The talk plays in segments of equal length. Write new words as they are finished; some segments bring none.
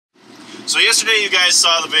So yesterday you guys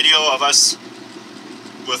saw the video of us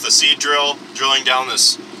with a seed drill drilling down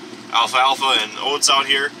this alfalfa and oats out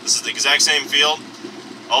here. This is the exact same field.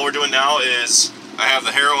 All we're doing now is I have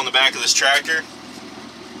the harrow in the back of this tractor.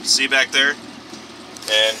 See back there?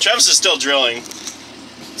 And Travis is still drilling.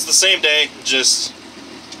 It's the same day, just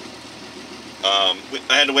I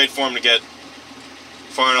had to wait for him to get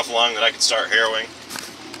far enough along that I could start harrowing.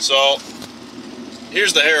 So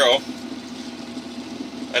here's the harrow.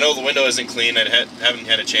 I know the window isn't clean. I haven't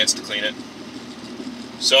had a chance to clean it.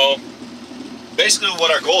 So basically what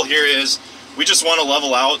our goal here is, we just want to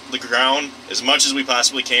level out the ground as much as we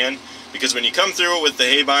possibly can, because when you come through with the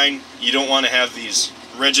hay bind, you don't want to have these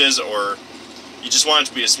ridges, or you just want it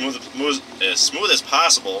to be as smooth as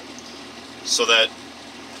possible so that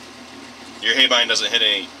your hay bind doesn't hit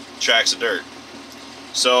any tracks of dirt.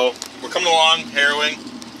 So we're coming along harrowing.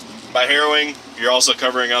 By harrowing, you're also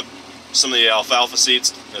covering up some of the alfalfa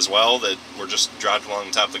seeds as well that were just dropped along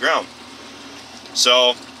the top of the ground.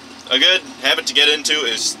 So a good habit to get into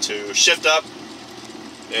is to shift up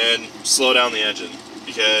and slow down the engine,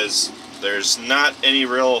 because there's not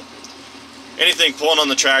anything pulling on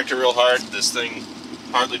the tractor real hard. This thing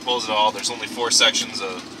hardly pulls at all. There's only 4 sections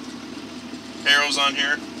of harrows on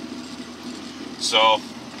here, so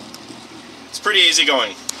it's pretty easy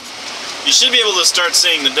going. You should be able to start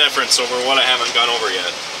seeing the difference over what I haven't gone over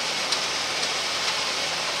yet.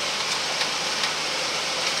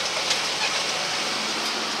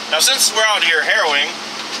 Now, since we're out here harrowing,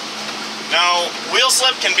 now wheel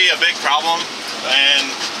slip can be a big problem, and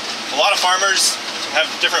a lot of farmers have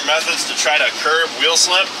different methods to try to curb wheel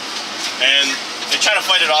slip, and they try to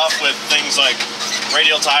fight it off with things like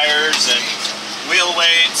radial tires and wheel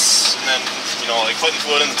weights, and then, you know, like putting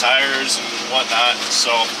fluid in the tires and whatnot.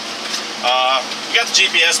 So we got the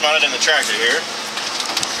GPS mounted in the tractor here,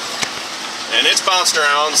 and it's bouncing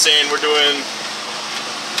around saying we're doing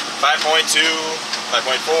 5.2, 5.4,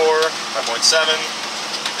 5.7.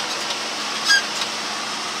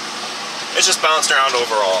 It's just bounced around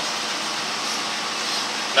overall.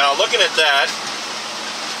 Now, looking at that,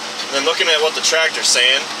 and then looking at what the tractor's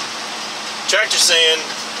saying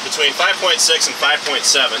between 5.6 and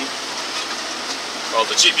 5.7. Well,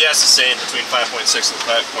 the GPS is saying between 5.6 and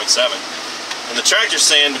 5.7. And the tractor's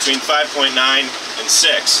saying between 5.9 and 6.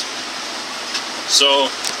 So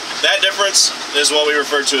that difference is what we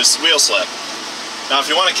refer to as wheel slip. Now, if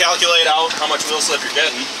you want to calculate out how much wheel slip you're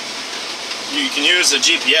getting, you can use a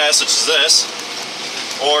GPS, which is this,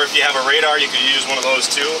 or if you have a radar, you can use one of those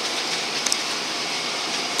too.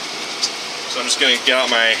 So I'm just going to get out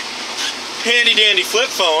my handy dandy flip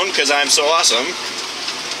phone, because I'm so awesome.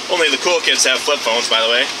 Only the cool kids have flip phones, by the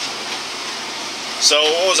way. So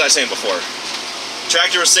what was I saying before? The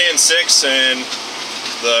tractor was saying 6, and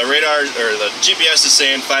the radar, or the GPS is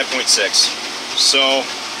saying 5.6. So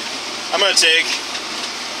I'm going to take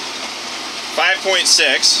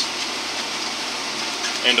 5.6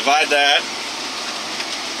 and divide that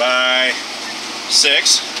by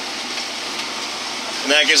 6,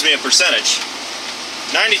 and that gives me a percentage.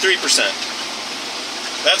 93%.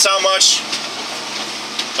 That's how much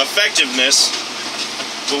effectiveness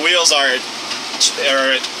the wheels are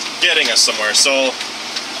getting us somewhere. So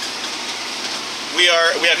we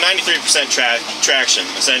have 93% traction,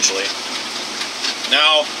 essentially.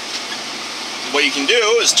 Now, what you can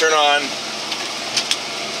do is turn on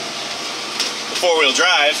the 4-wheel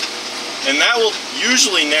drive, and that will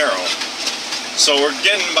usually narrow. So we're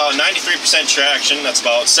getting about 93% traction. That's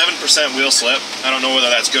about 7% wheel slip. I don't know whether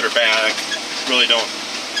that's good or bad. I really don't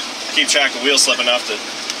keep track of wheel slip enough to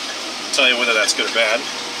tell you whether that's good or bad.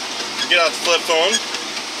 Get out the flip phone.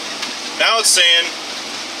 Now it's saying,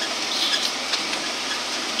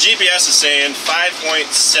 GPS is saying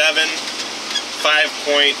 5.7,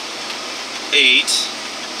 5.8,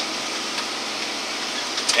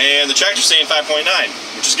 and the tractor's saying 5.9,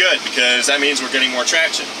 which is good, because that means we're getting more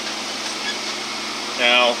traction.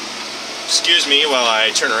 Now, excuse me while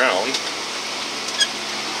I turn around.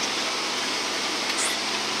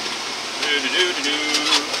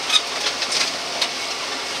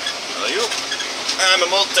 Hello, you. I'm a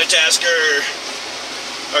multitasker.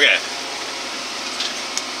 Okay.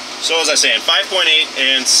 So as I was saying, 5.8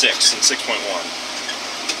 and 6 and 6.1.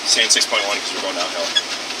 Saying 6.1 because we're going downhill.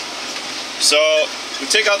 So we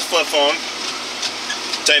take out the flip phone,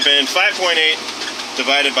 type in 5.8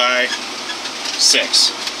 divided by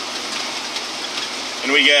 6,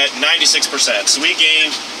 and we get 96%. So we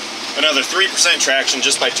gained another 3% traction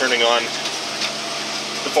just by turning on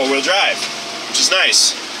the 4-wheel drive, which is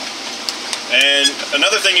nice. And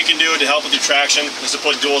another thing you can do to help with your traction is to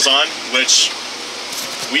put duals on, which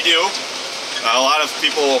we do. A lot of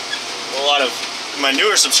people a lot of my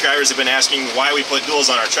newer subscribers have been asking why we put duals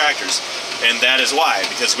on our tractors, and that is why,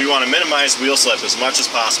 because we want to minimize wheel slip as much as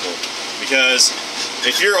possible. Because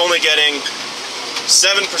if you're only getting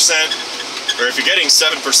 7%, or if you're getting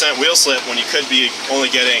 7% wheel slip when you could be only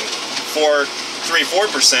getting 4%,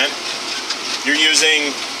 you're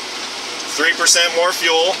using 3% more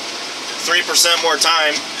fuel, 3% more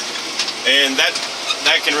time, and that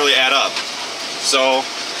can really add up. So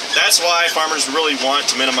that's why farmers really want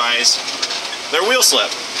to minimize their wheel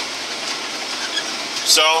slip.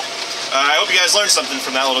 So I hope you guys learned something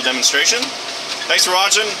from that little demonstration. Thanks for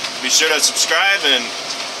watching. Be sure to subscribe and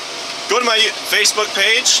go to my Facebook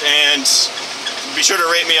page and be sure to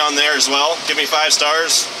rate me on there as well. Give me 5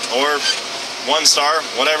 stars or 1 star,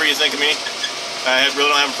 whatever you think of me. I really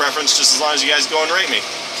don't have a preference, just as long as you guys go and rate me.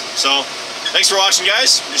 So, thanks for watching,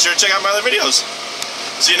 guys. Be sure to check out my other videos.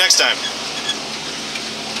 See you next time.